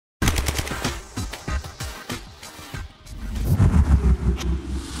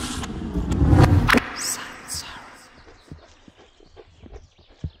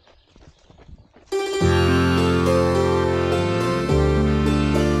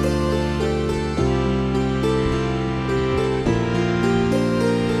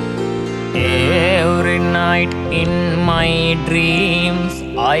night in my dreams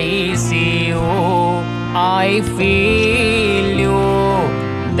I see you, I feel you.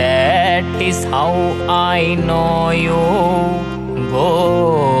 That is how I know you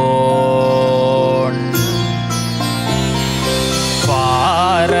gone.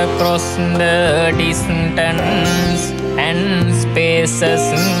 Far across the distance and spaces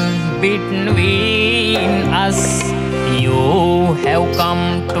between us, you have come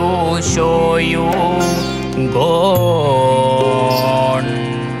to show you gone.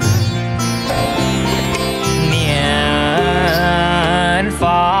 Near and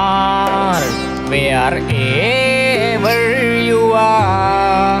far, wherever you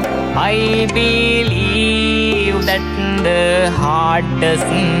are, I believe that the heart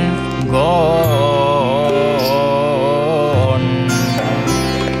doesn't go on.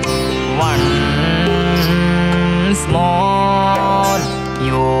 Once more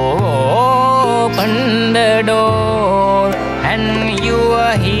you open the door and you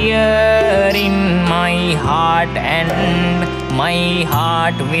are here in my heart, and my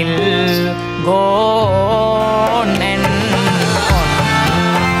heart will go on and on.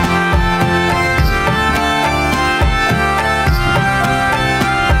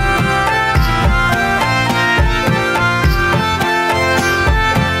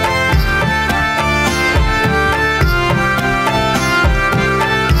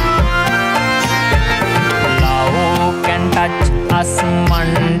 Love can touch us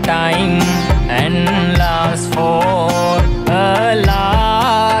one time and last for a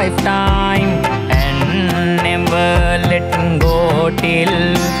lifetime, and never let go till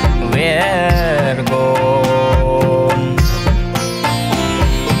we're gone.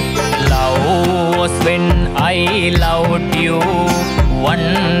 Love was when I loved you one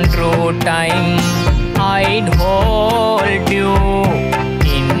true time. I'd hold you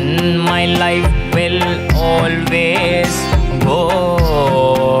in my life, will always go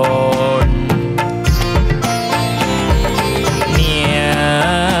on.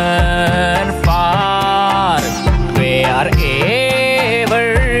 Near, far, wherever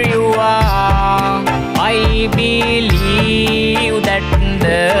you are, I believe that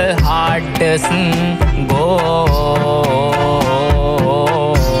the heart doesn't go on.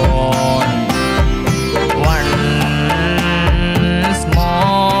 Once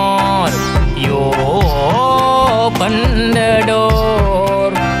more you open the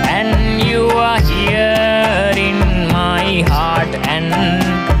door and you are here in my heart, and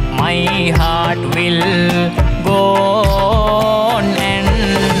my heart will go on and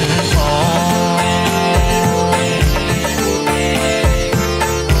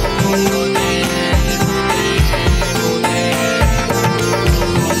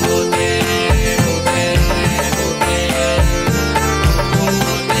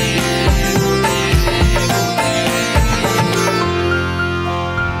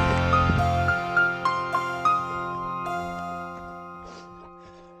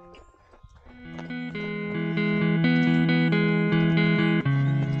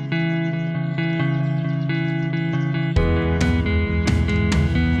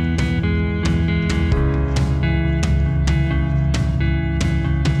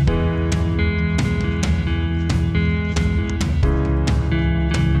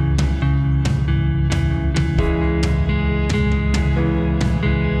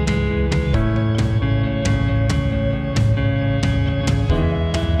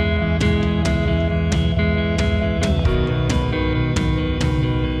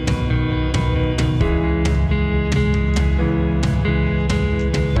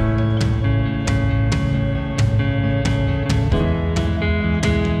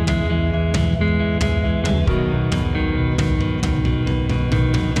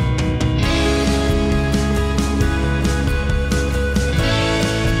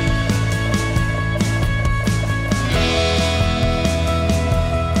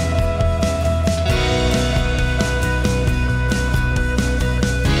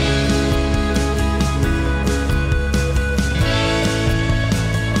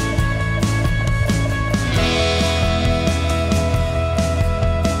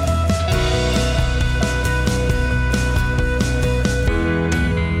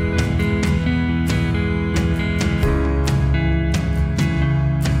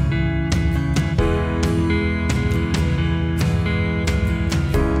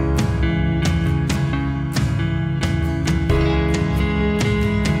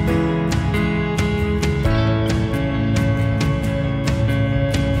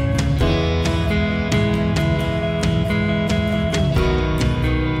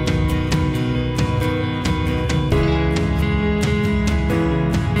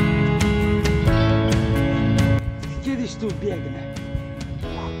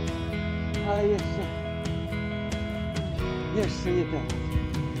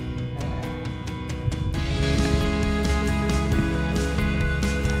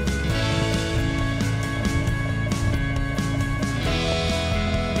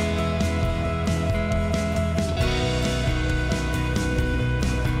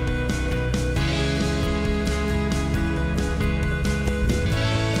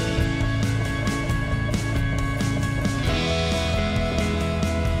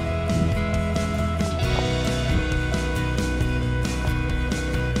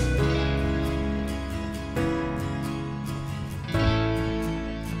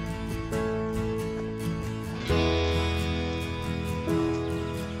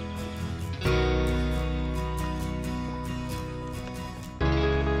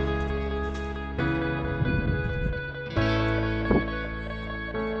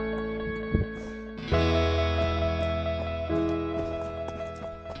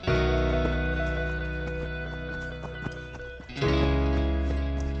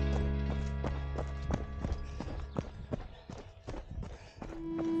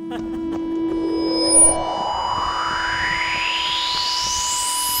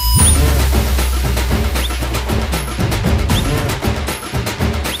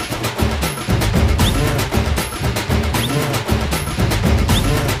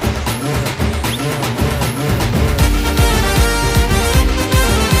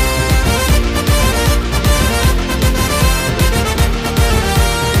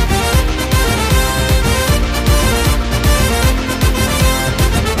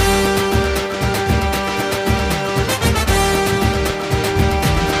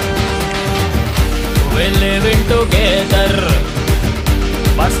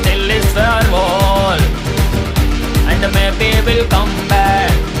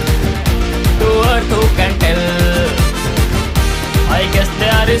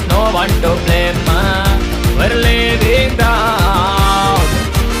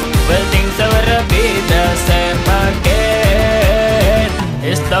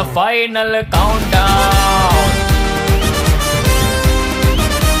final countdown.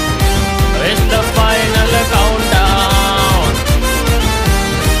 It's the final countdown.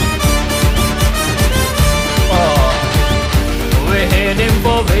 Oh, we're heading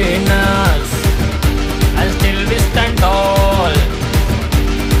for Venus, and still we stand tall.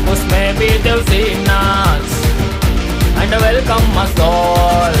 Cause maybe they've seen us and welcome us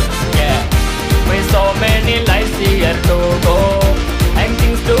all. Yeah, with so many lives here to go and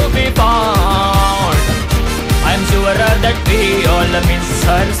things to be found, I'm sure that we all miss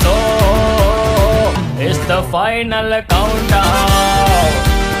her so. It's the final countdown.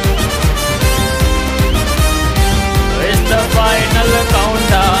 It's the final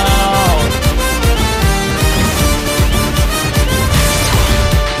countdown.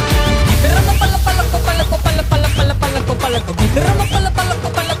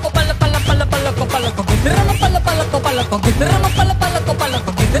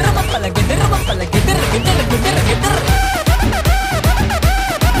 Pala